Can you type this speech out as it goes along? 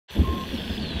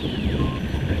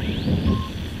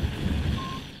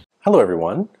Hello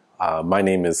everyone, my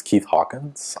name is Keith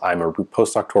Hawkins. I'm a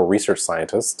postdoctoral research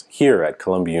scientist here at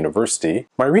Columbia University.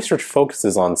 My research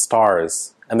focuses on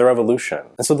stars and their evolution,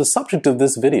 and so the subject of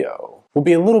this video will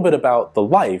be a little bit about the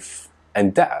life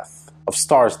and death of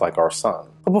stars like our Sun.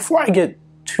 But before I get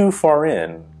too far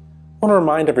in, I want to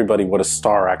remind everybody what a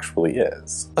star actually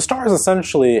is. A star is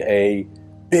essentially a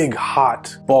big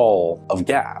hot ball of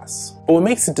gas. But what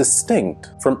makes it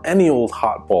distinct from any old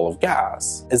hot ball of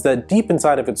gas is that deep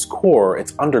inside of its core,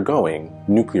 it's undergoing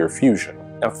nuclear fusion.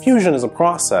 Now, fusion is a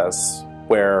process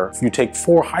where you take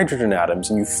 4 hydrogen atoms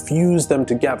and you fuse them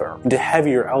together into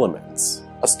heavier elements.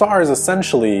 A star is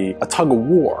essentially a tug of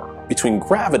war between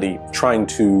gravity trying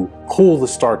to pull the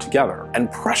star together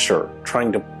and pressure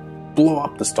trying to blow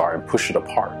up the star and push it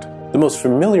apart. The most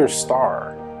familiar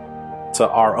star to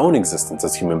our own existence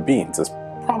as human beings is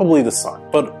probably the Sun.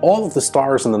 But all of the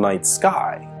stars in the night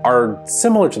sky are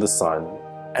similar to the Sun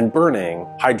and burning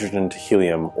hydrogen to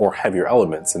helium or heavier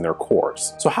elements in their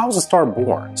cores. So how is a star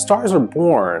born? Stars are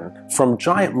born from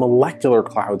giant molecular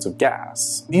clouds of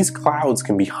gas. These clouds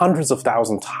can be hundreds of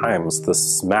thousands times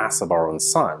the mass of our own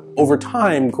Sun. Over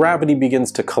time, gravity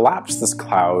begins to collapse this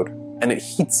cloud and it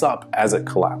heats up as it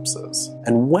collapses.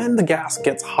 And when the gas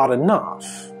gets hot enough,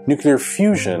 nuclear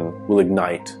fusion will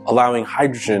ignite, allowing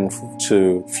hydrogen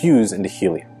to fuse into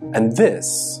helium. And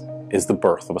this is the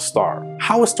birth of a star.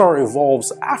 How a star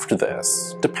evolves after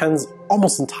this depends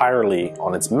almost entirely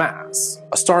on its mass.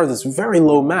 A star that's very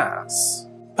low mass,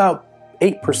 about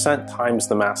 8% times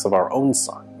the mass of our own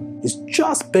Sun, is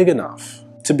just big enough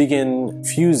to begin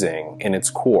fusing in its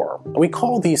core. And we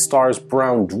call these stars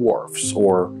brown dwarfs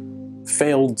or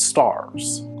failed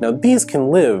stars. Now, these can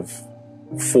live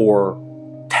for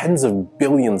tens of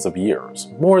billions of years,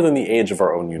 more than the age of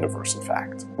our own universe, in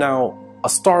fact. Now, a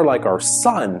star like our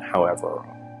Sun, however,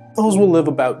 those will live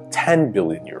about 10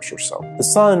 billion years or so. The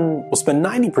Sun will spend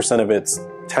 90% of its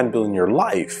 10 billion year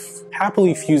life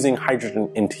happily fusing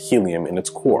hydrogen into helium in its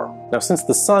core. Now, since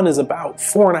the Sun is about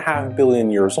 4.5 billion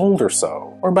years old or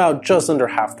so, we're about just under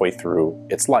halfway through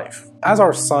its life. As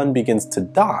our Sun begins to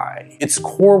die, its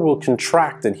core will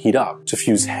contract and heat up to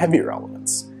fuse heavier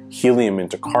elements, helium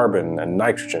into carbon and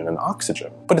nitrogen and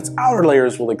oxygen. But its outer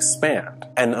layers will expand,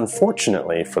 and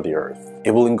unfortunately for the Earth,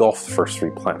 it will engulf the first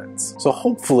 3 planets. So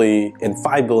hopefully, in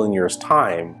 5 billion years'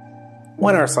 time,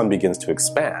 when our Sun begins to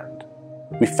expand,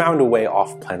 we found a way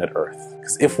off planet Earth.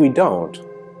 Because if we don't,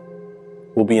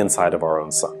 we'll be inside of our own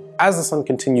Sun. As the Sun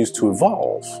continues to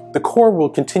evolve, the core will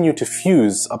continue to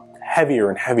fuse up heavier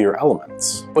and heavier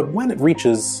elements. But when it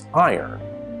reaches iron,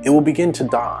 it will begin to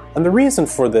die. And the reason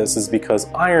for this is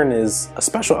because iron is a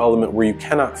special element where you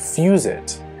cannot fuse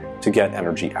it to get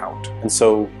energy out. And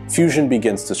so fusion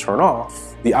begins to turn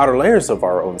off. The outer layers of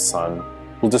our own Sun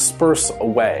will disperse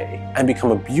away and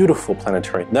become a beautiful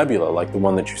planetary nebula like the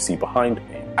one that you see behind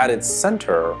me. At its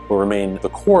center will remain the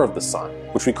core of the Sun,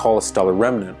 which we call a stellar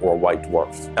remnant or a white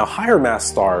dwarf. Now, higher mass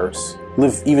stars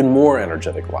live even more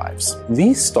energetic lives.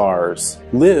 These stars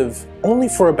live only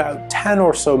for about 10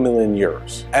 or so million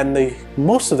years, and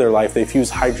most of their life they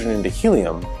fuse hydrogen into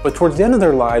helium, but towards the end of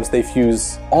their lives they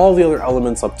fuse all the other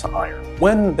elements up to iron.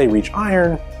 When they reach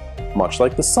iron, much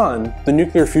like the Sun, the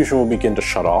nuclear fusion will begin to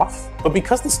shut off, but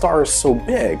because the star is so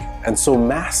big and so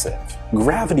massive,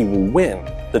 gravity will win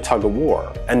the tug of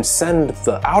war and send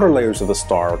the outer layers of the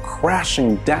star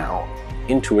crashing down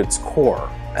into its core.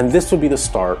 And this will be the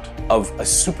start of a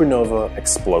supernova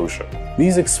explosion.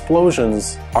 These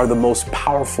explosions are the most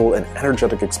powerful and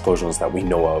energetic explosions that we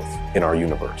know of in our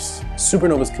universe.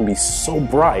 Supernovas can be so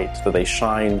bright that they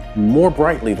shine more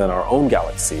brightly than our own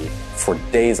galaxy for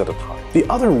days at a time. The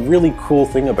other really cool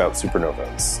thing about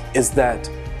supernovas is that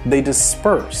they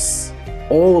disperse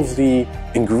all of the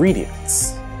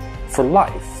ingredients for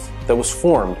life that was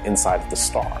formed inside of the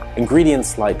star.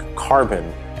 Ingredients like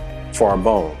carbon for our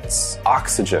bones,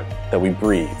 oxygen that we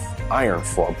breathe, iron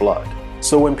for our blood.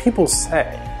 So when people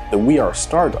say that we are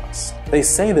stardust, they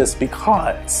say this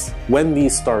because when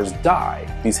these stars die,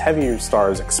 these heavier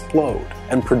stars explode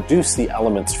and produce the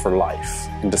elements for life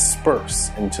and disperse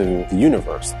into the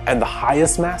universe. And the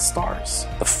highest mass stars,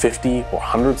 the 50 or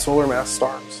 100 solar mass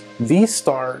stars, these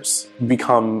stars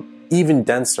become even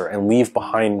denser and leave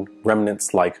behind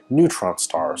remnants like neutron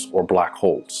stars or black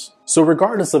holes. So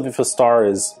regardless of if a star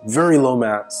is very low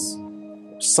mass,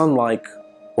 Sun-like,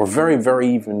 or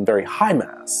very high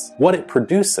mass, what it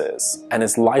produces and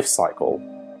its life cycle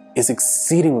is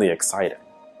exceedingly exciting.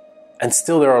 And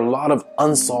still there are a lot of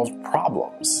unsolved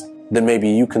problems that maybe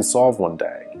you can solve one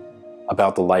day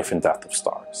about the life and death of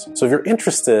stars. So if you're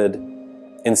interested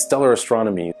in stellar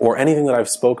astronomy or anything that I've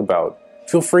spoke about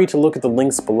feel free to look at the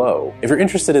links below. If you're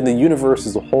interested in the universe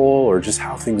as a whole or just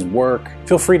how things work,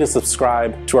 feel free to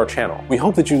subscribe to our channel. We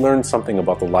hope that you learned something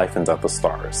about the life and death of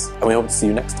stars, and we hope to see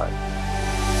you next time.